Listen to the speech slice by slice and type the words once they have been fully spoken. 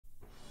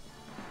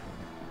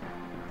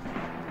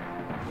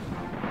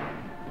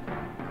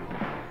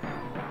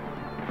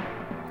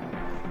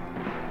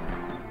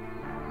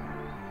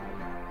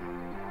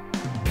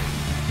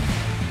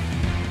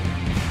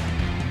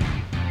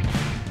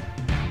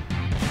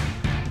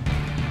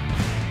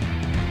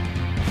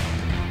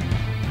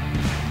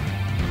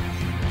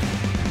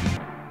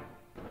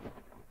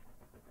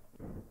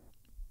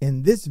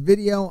In this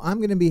video, I'm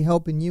going to be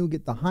helping you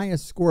get the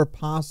highest score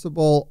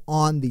possible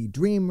on the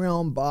Dream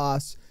Realm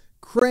boss,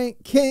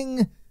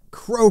 King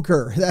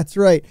Croaker. That's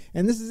right.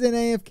 And this is an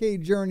AFK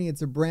Journey.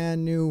 It's a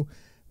brand new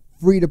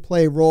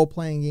free-to-play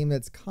role-playing game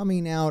that's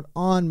coming out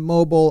on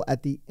mobile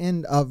at the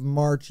end of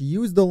March.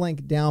 Use the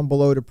link down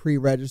below to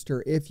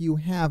pre-register if you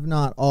have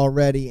not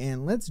already.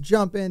 And let's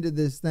jump into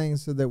this thing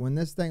so that when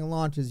this thing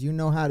launches, you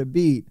know how to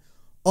beat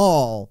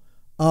all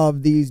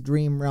of these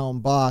Dream Realm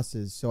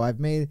bosses. So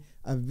I've made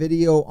a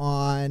video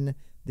on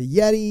the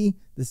Yeti,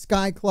 the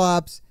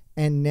Cyclops,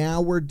 and now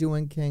we're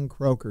doing King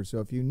Croaker. So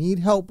if you need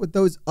help with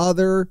those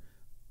other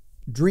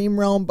Dream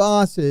Realm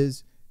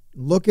bosses,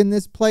 look in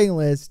this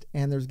playlist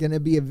and there's going to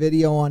be a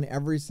video on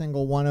every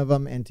single one of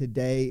them, and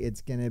today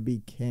it's going to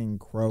be King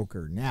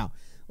Croaker. Now,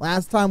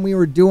 last time we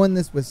were doing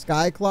this with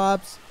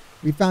Cyclops,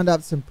 we found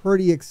out some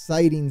pretty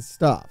exciting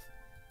stuff.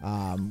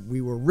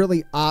 We were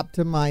really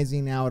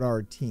optimizing out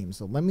our team.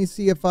 So let me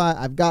see if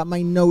I've got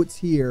my notes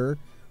here.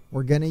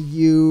 We're gonna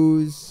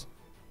use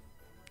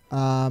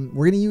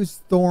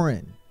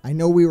Thorin. I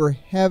know we were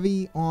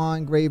heavy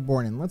on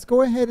Graveborn, and let's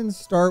go ahead and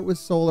start with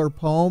Solar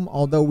Poem.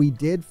 Although we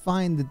did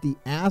find that the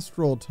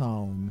Astral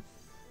Tome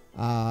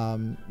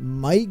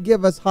might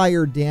give us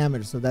higher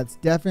damage, so that's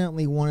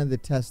definitely one of the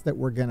tests that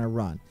we're gonna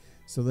run.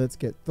 So let's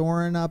get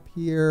Thorin up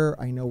here.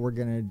 I know we're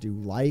gonna do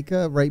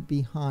Leica right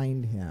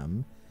behind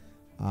him.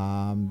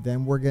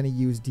 Then we're gonna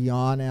use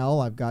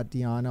Dionel. I've got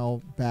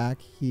Dionel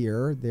back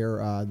here.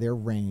 They're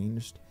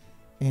ranged.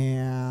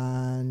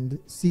 And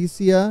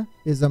Cecia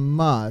is a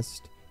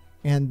must.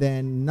 And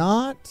then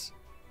not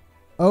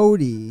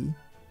Odie,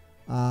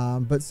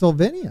 but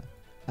Sylvania,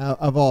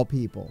 of all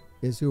people,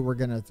 is who we're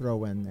going to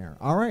throw in there.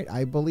 All right,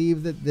 I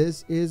believe that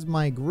this is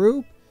my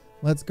group.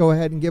 Let's go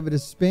ahead and give it a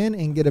spin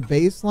and get a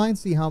baseline,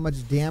 see how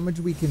much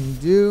damage we can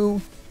do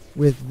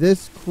with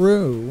this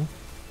crew.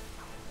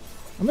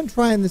 I've been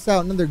trying this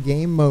out in other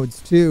game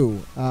modes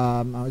too.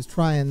 I was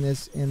trying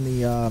this in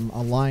the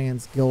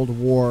Alliance Guild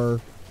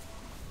War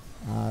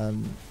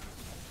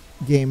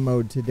game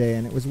mode today,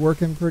 and it was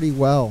working pretty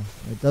well.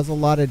 It does a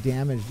lot of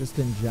damage just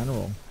in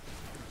general.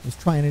 I was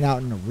trying it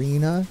out in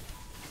Arena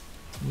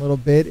a little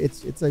bit.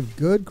 It's a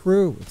good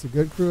crew. It's a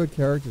good crew of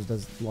characters.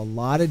 Does a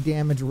lot of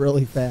damage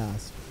really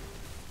fast.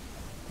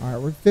 All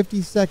right, we're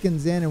 50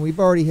 seconds in, and we've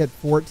already hit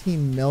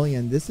 14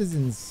 million. This is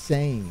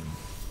insane.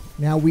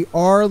 Now, we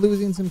are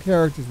losing some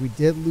characters. We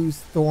did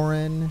lose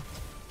Thorin.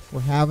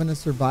 We're having a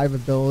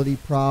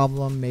survivability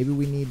problem. Maybe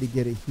we need to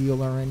get a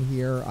healer in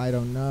here. I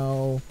don't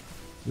know.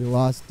 We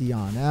lost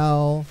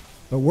Dionel.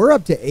 But we're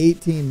up to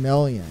 18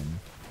 million.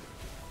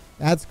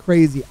 That's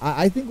crazy.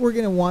 I think we're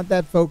going to want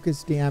that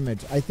focus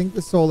damage. I think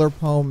the Solar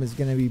Poem is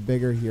going to be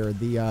bigger here.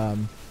 The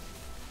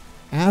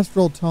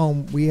Astral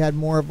Tome, we had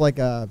more of like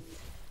a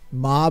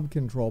mob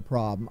control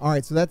problem. All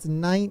right, so that's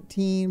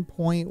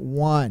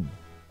 19.1.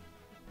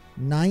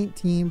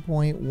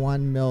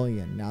 19.1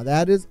 million. Now,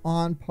 that is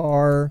on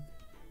par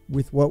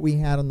with what we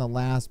had on the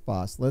last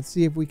boss. Let's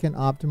see if we can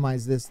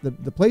optimize this. The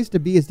place to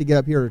be is to get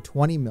up here to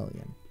 20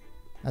 million.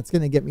 That's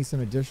going to get me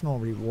some additional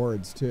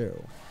rewards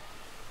too.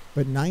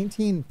 But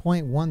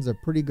 19.1 is a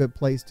pretty good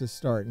place to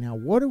start. Now,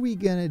 what are we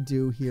going to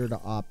do here to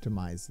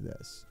optimize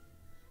this?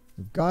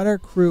 We've got our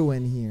crew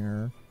in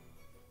here.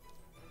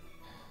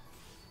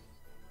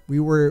 We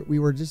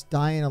were just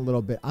dying a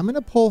little bit. I'm going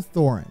to pull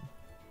Thorin.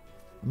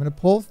 I'm going to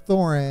pull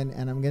Thorin,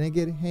 and I'm going to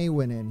get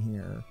Haywin in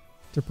here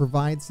to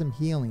provide some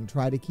healing,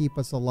 try to keep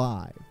us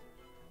alive.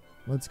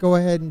 Let's go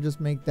ahead and just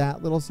make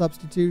that little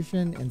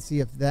substitution and see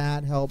if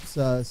that helps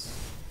us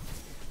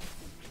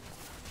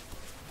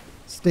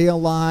stay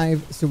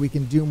alive so we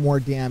can do more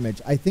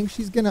damage. I think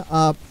she's going to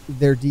up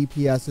their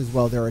DPS as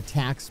well, their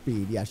attack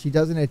speed. Yeah, she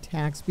does an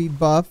attack speed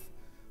buff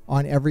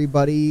on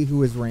everybody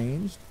who is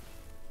ranged.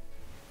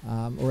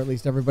 Or at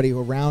least everybody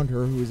around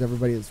her, who is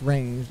everybody that's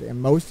ranged.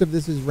 And most of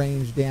this is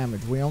ranged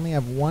damage. We only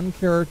have one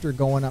character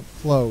going up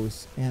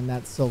close, and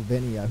that's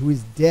Sylvania, who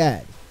is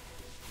dead.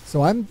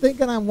 So I'm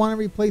thinking I want to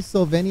replace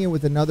Sylvania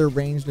with another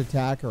ranged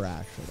attacker,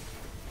 actually.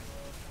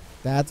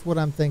 That's what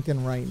I'm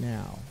thinking right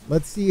now.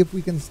 Let's see if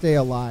we can stay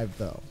alive,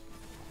 though.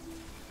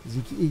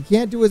 You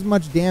can't do as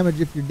much damage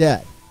if you're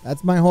dead.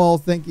 That's my whole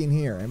thinking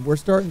here. And we're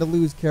starting to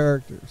lose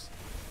characters.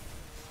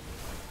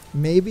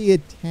 Maybe a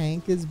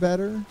tank is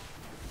better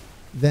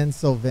than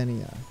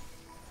Sylvania.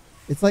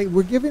 It's like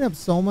we're giving up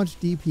so much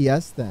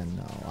DPS then,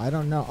 though. I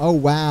don't know. Oh,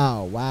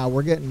 wow. Wow,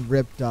 we're getting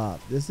ripped up.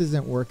 This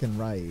isn't working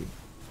right.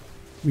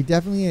 We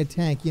definitely need a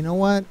tank. You know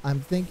what? I'm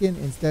thinking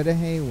instead of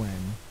Haywin,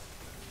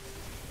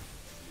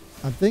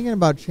 I'm thinking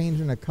about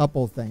changing a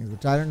couple things,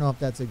 which I don't know if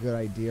that's a good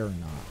idea or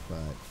not,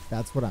 but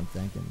that's what I'm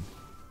thinking.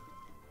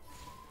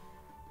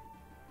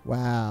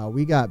 Wow,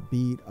 we got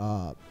beat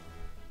up.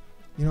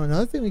 You know,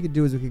 another thing we could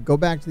do is we could go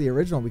back to the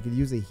original. We could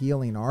use a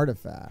healing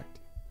artifact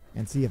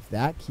and see if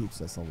that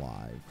keeps us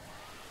alive.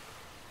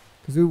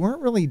 Because we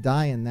weren't really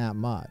dying that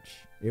much.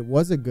 It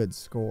was a good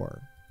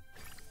score.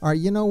 All right,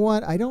 you know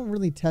what? I don't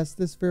really test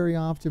this very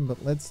often,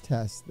 but let's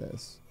test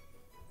this.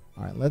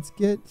 All right, let's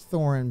get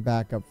Thorin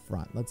back up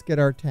front. Let's get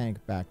our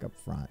tank back up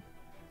front.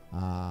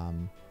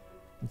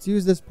 Let's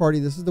use this party.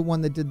 This is the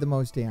one that did the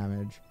most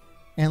damage.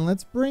 And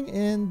let's bring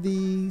in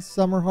the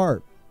Summer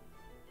Harp.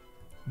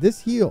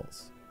 This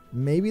heals.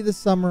 Maybe the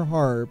Summer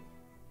Harp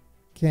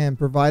can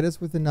provide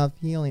us with enough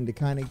healing to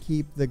kind of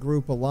keep the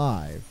group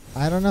alive.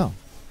 I don't know.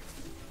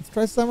 Let's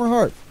try Summer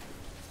Harp.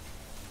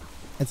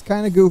 It's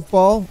kind of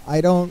goofball.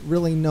 I don't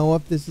really know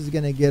if this is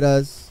going to get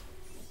us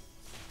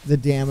the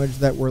damage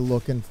that we're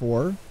looking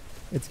for.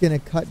 It's going to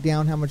cut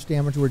down how much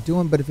damage we're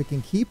doing, but if it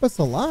can keep us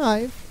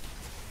alive,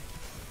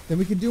 then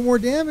we can do more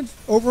damage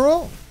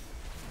overall.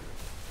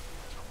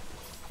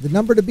 The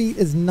number to beat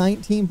is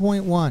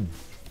 19.1.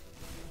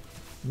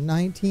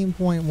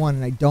 19.1,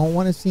 and I don't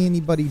want to see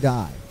anybody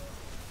die.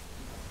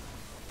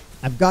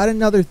 I've got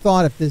another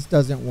thought if this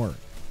doesn't work.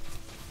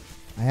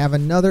 I have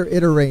another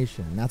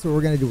iteration. That's what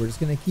we're going to do. We're just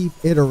going to keep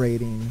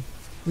iterating.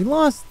 We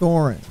lost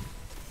Thorin,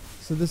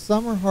 so the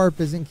Summer Harp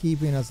isn't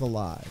keeping us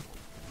alive.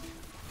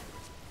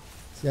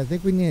 See, I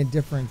think we need a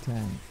different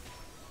tank.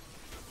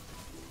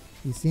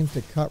 He seems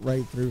to cut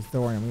right through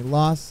Thorin. We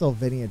lost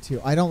Sylvinia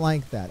too. I don't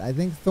like that. I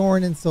think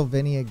Thorin and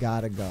Sylvinia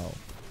gotta go.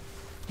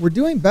 We're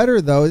doing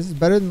better though. This is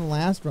better than the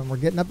last one. We're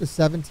getting up to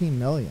 17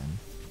 million.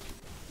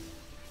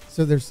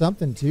 So there's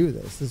something to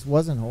this. This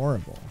wasn't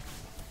horrible.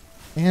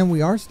 And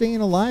we are staying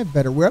alive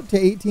better. We're up to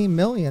 18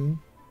 million.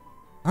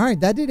 All right,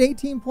 that did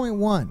 18.1.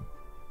 All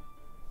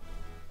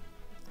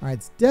right,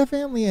 it's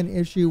definitely an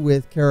issue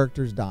with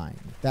characters dying.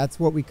 That's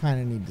what we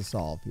kind of need to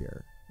solve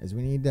here. Is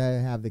we need to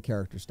have the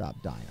character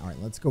stop dying. All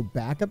right, let's go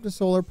back up to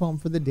Solar Poem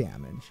for the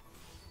damage.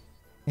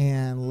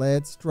 And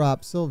let's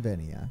drop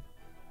Sylvinia.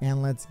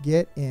 And let's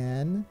get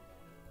in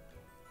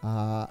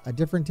a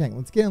different tank.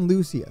 Let's get in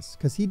Lucius,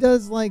 because he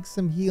does like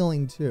some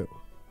healing too.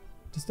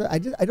 I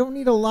don't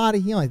need a lot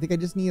of healing. I think I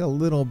just need a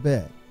little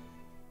bit.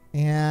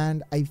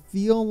 And I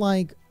feel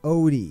like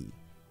Odie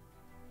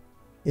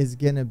is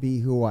going to be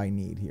who I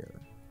need here.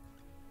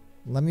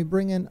 Let me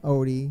bring in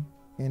Odie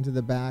into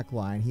the back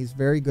line. He's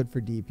very good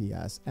for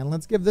DPS. And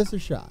let's give this a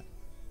shot.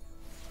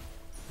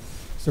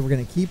 So we're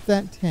going to keep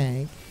that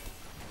tank.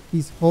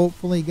 He's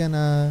hopefully going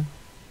to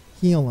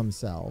heal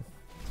himself,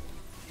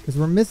 because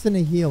we're missing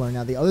a healer.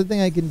 Now, the other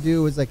thing I can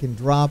do is I can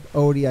drop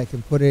Odie. I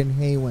can put in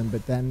Haywin,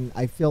 but then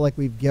I feel like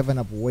we've given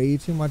up way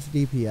too much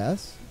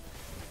DPS.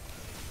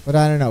 But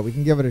I don't know. We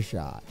can give it a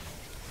shot.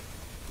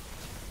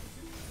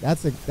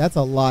 That's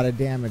a lot of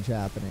damage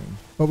happening.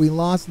 But we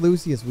lost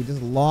Lucius. We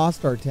just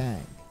lost our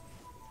tank.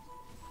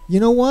 You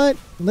know what?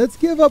 Let's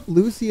give up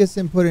Lucius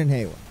and put in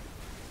Haywin.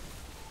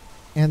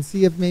 And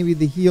see if maybe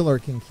the healer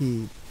can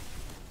keep.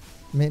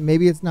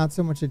 Maybe it's not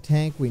so much a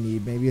tank we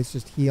need. Maybe it's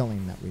just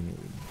healing that we need.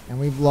 And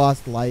we've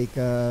lost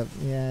Leica.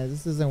 Yeah,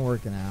 this isn't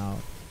working out.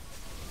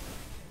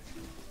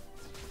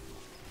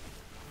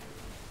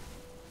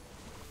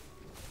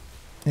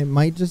 It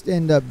might just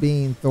end up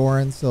being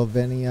Thorin,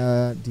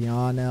 Sylvinia,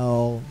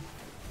 Dionel,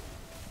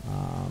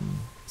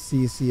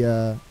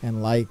 Cecia, and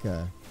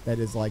Leica. That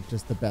is like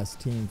just the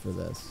best team for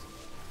this.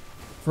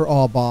 For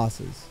all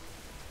bosses.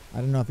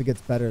 I don't know if it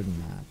gets better than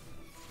that.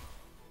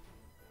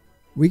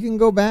 We can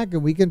go back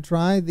and we can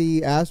try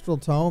the Astral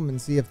Tome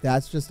and see if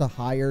that's just a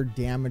higher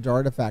damage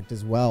artifact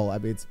as well. I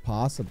mean, it's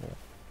possible.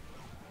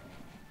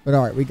 But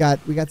all right, we got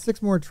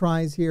 6 more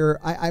tries here.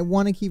 I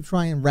want to keep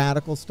trying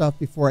radical stuff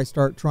before I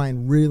start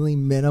trying really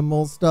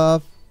minimal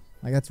stuff.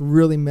 Like, that's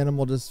really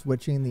minimal, just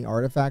switching the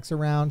artifacts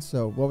around.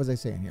 So what was I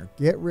saying here?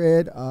 Get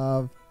rid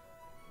of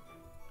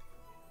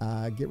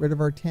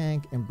our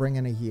tank and bring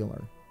in a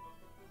healer.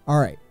 All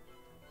right.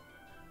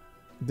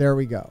 There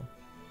we go.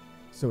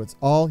 So it's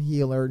all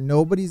healer.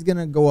 Nobody's going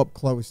to go up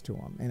close to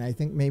him. And I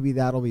think maybe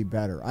that'll be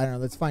better. I don't know.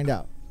 Let's find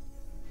out.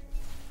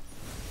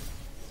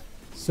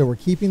 So we're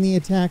keeping the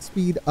attack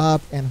speed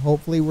up. And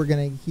hopefully we're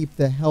going to keep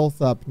the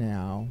health up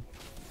now.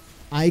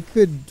 I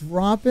could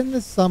drop in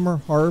the Summer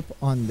Harp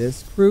on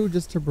this crew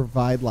just to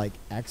provide like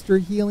extra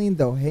healing.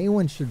 Though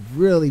Haywin should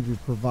really be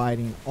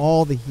providing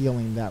all the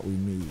healing that we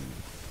need.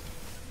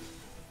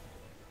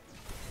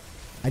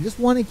 I just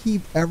want to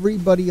keep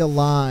everybody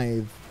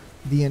alive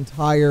the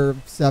entire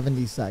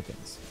 70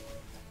 seconds.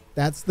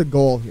 That's the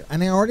goal here.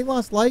 And I already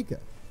lost Leica.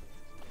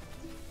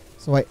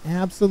 So I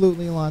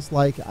absolutely lost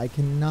Leica. I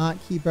cannot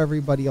keep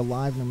everybody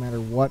alive no matter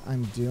what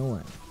I'm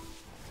doing.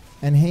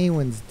 And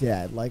Haywin's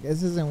dead. Like,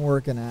 this isn't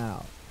working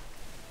out.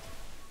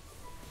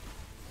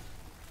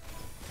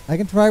 I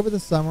can try with a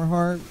Summer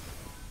Heart.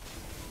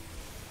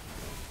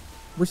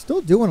 We're still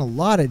doing a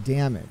lot of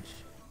damage.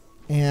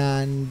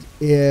 And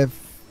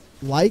if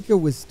Leica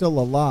was still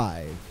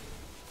alive,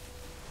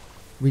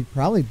 we'd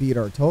probably beat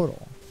our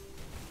total.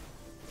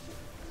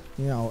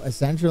 You know,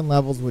 Ascension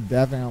levels would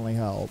definitely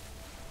help.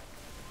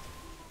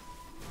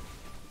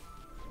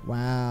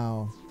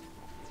 Wow.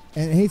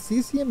 And hey,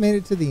 CCM made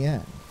it to the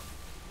end.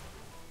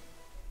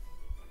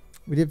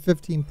 We did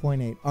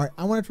 15.8. All right,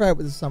 I want to try it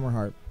with the Summer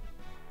Harp.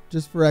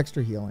 Just for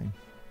extra healing.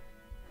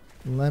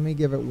 Let me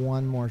give it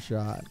one more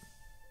shot.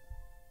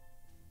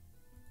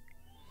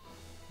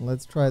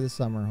 Let's try the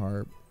Summer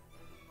Harp.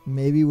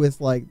 Maybe with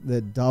like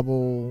the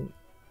double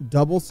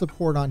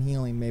support on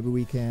healing, maybe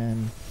we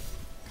can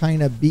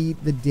kind of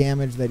beat the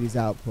damage that he's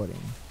outputting.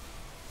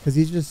 Because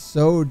he's just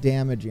so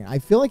damaging. I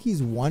feel like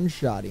he's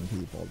one-shotting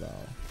people,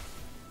 though.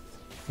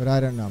 But I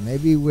don't know.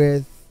 Maybe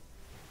with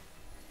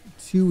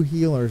 2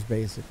 healers,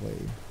 basically,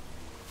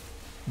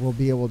 we'll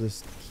be able to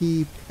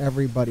keep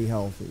everybody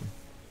healthy.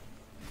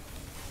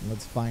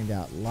 Let's find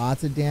out.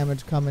 Lots of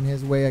damage coming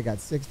his way. I got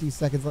 60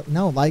 seconds left.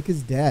 No, Lyke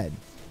is dead.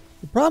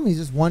 The problem is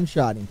just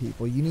one-shotting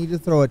people. You need to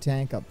throw a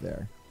tank up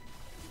there.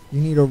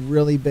 You need a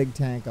really big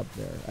tank up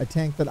there. A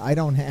tank that I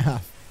don't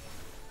have.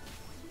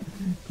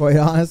 Quite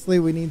honestly,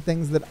 we need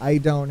things that I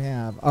don't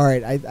have. All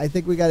right, I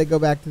think we got to go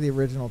back to the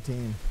original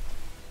team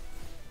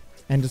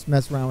and just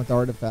mess around with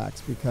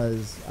artifacts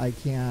because I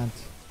can't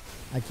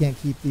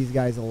keep these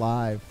guys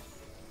alive.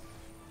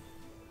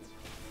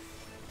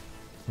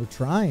 We're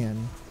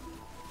trying.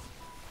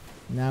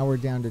 Now we're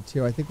down to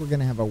 2. I think we're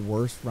going to have a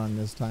worse run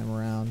this time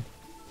around.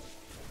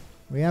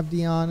 We have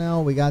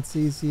Diano. We got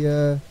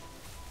Cecia.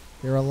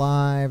 They're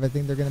alive. I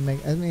think they're going to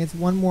make... I mean, it's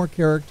one more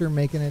character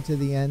making it to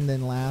the end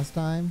than last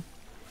time.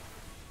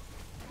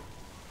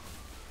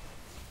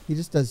 He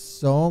just does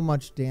so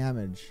much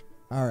damage.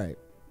 All right.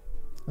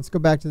 Let's go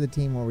back to the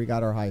team where we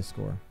got our high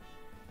score.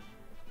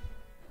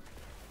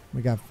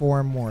 We got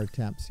 4 more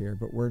attempts here,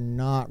 but we're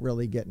not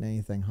really getting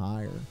anything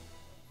higher.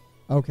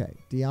 Okay.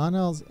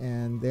 Diano's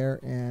in. They're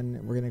in.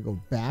 We're going to go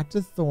back to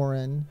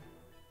Thorin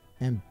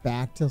and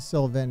back to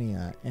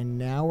Sylvania. And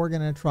now we're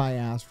going to try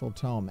Astral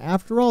Tome.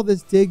 After all,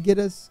 this did get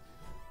us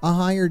a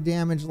higher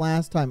damage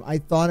last time. I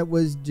thought it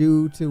was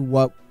due to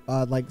what,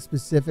 like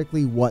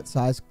specifically what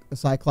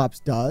Cyclops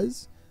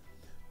does.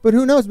 But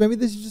who knows? Maybe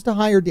this is just a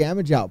higher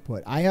damage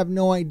output. I have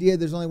no idea.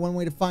 There's only one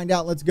way to find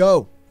out. Let's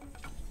go.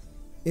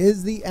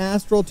 Is the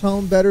Astral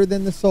Tome better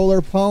than the Solar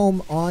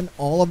Poem on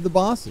all of the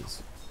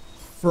bosses?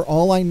 For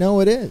all I know,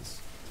 it is.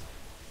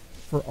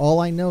 For all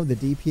I know, the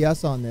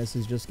DPS on this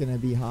is just going to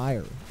be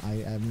higher. I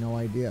have no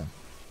idea.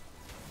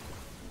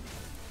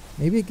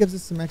 Maybe it gives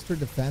us some extra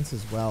defense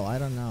as well. I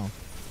don't know.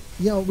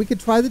 You know, we could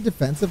try the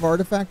defensive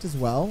artifact as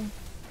well.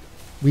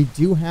 We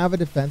do have a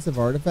defensive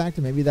artifact,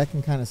 and maybe that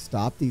can kind of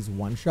stop these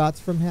one-shots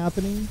from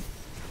happening.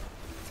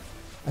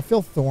 I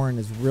feel Thorin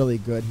is really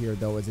good here,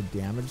 though, as a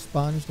damage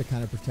sponge to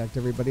kind of protect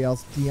everybody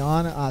else.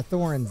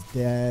 Thorin's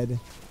dead.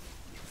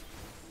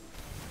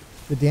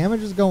 The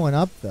damage is going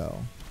up, though.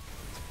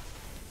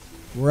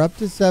 We're up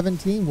to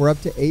 17. We're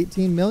up to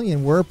 18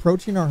 million. We're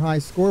approaching our high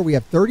score. We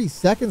have 30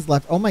 seconds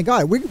left. Oh, my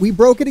God. We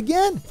broke it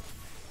again.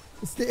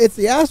 It's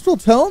the Astral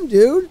Tome,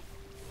 dude.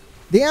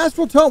 The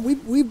Astral Tome.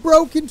 We've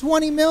broken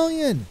 20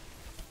 million.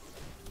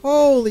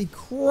 Holy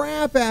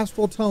crap,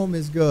 Astral Tome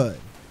is good.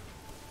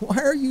 Why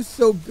are you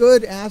so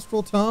good,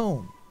 Astral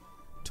Tome?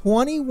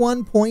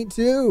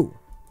 21.2.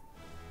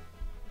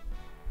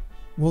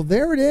 Well,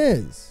 there it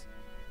is.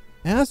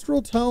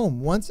 Astral Tome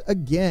once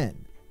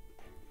again.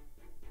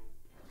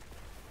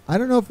 I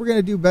don't know if we're going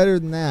to do better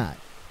than that.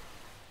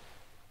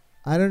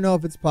 I don't know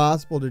if it's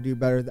possible to do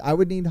better. I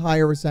would need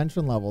higher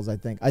ascension levels, I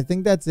think. I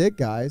think that's it,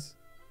 guys.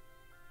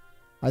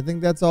 I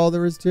think that's all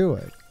there is to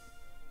it.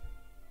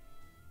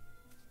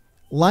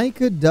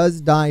 Leica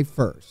does die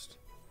first.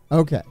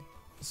 Okay.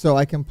 So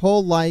I can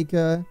pull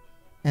Leica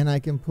and I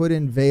can put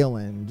in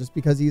Valen. Just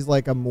because he's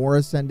like a more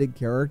ascended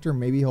character,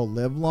 maybe he'll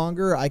live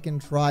longer. I can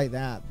try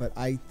that. But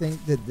I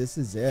think that this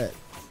is it.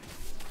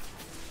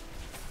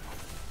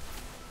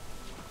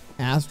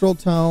 Astral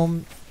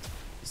Tome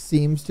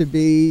seems to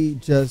be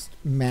just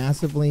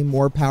massively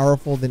more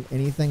powerful than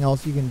anything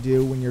else you can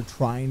do when you're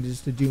trying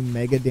just to do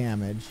mega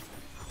damage.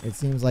 It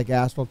seems like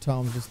Astral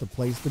Tome's just the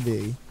place to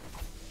be.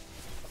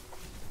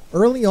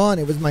 Early on,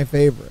 it was my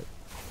favorite.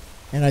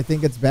 And I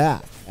think it's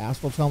back.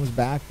 Astral Tome's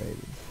back, baby.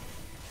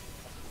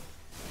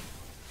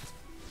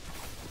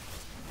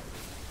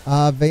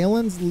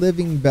 Valen's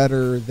living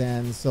better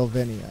than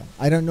Sylvania.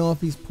 I don't know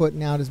if he's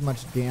putting out as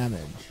much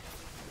damage.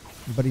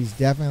 But he's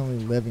definitely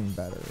living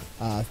better.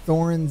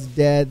 Thorin's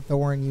dead.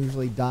 Thorin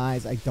usually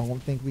dies. I don't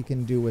think we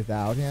can do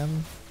without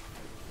him.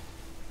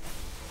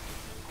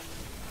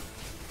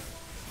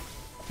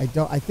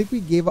 I think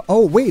we gave...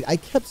 Oh, wait. I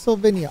kept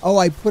Sylvania. Oh,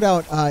 I put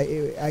out...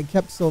 I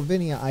kept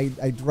Sylvania.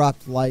 I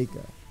dropped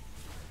Leica.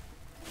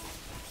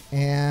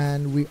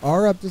 And we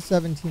are up to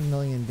 17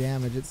 million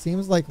damage. It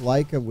seems like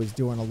Leica was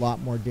doing a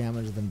lot more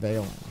damage than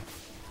Valen.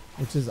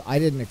 Which is... I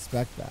didn't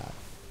expect that.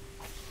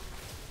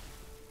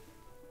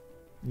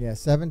 Yeah,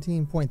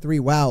 17.3.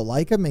 Wow,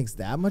 Leica makes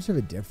that much of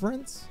a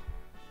difference?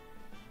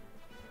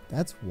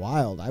 That's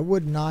wild. I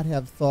would not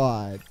have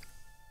thought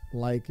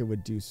Leica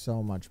would do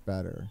so much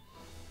better.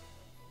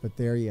 But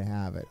there you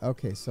have it.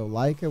 Okay, so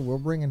Leica, we're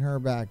bringing her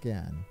back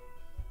in.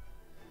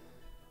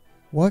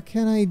 What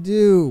can I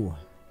do?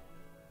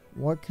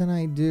 What can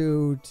I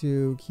do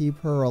to keep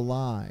her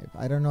alive?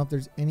 I don't know if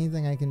there's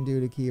anything I can do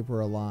to keep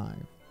her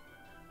alive.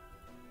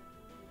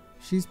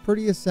 She's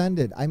pretty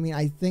ascended. I mean,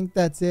 I think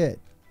that's it.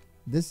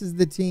 This is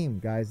the team,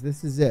 guys.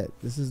 This is it.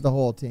 This is the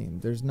whole team.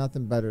 There's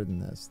nothing better than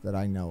this that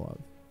I know of.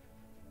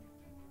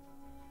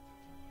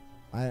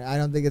 I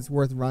don't think it's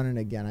worth running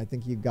again. I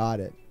think you got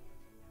it.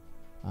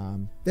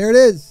 There it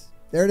is.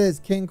 There it is.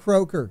 King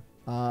Croaker.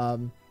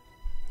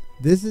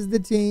 This is the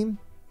team.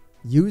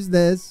 Use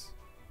this.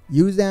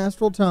 Use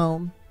Astral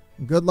Tome.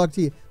 Good luck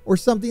to you. Or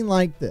something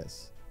like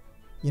this.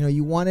 You know,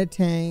 you want a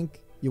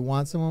tank. You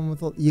want someone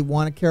with, you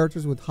want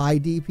characters with high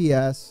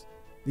DPS.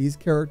 These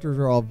characters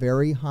are all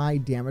very high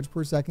damage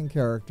per second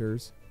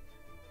characters.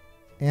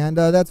 And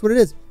that's what it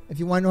is. If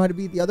you want to know how to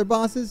beat the other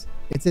bosses,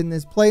 it's in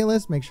this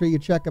playlist. Make sure you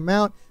check them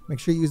out. Make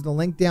sure you use the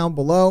link down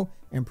below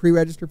and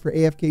pre-register for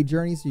AFK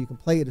Journey so you can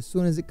play it as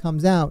soon as it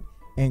comes out.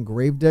 And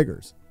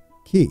Gravediggers,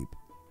 keep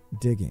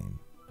digging.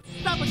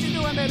 Stop what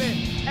you're doing,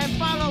 baby, and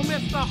follow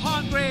Mr.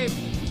 Hargrave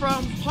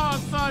from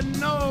parts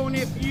unknown,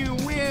 if you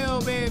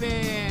will,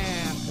 baby.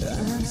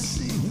 I've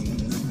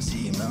seen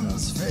the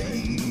demon's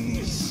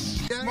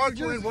face. Mark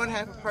joined one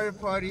half of private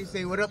party,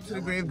 say what up to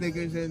the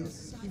Gravediggers, and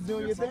keep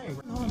doing your thing.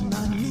 On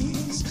my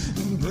knees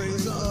in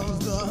praise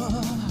of the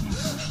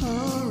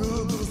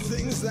horrible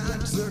things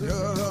that took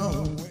her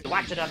away.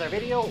 Watch another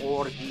video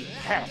or be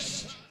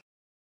cursed.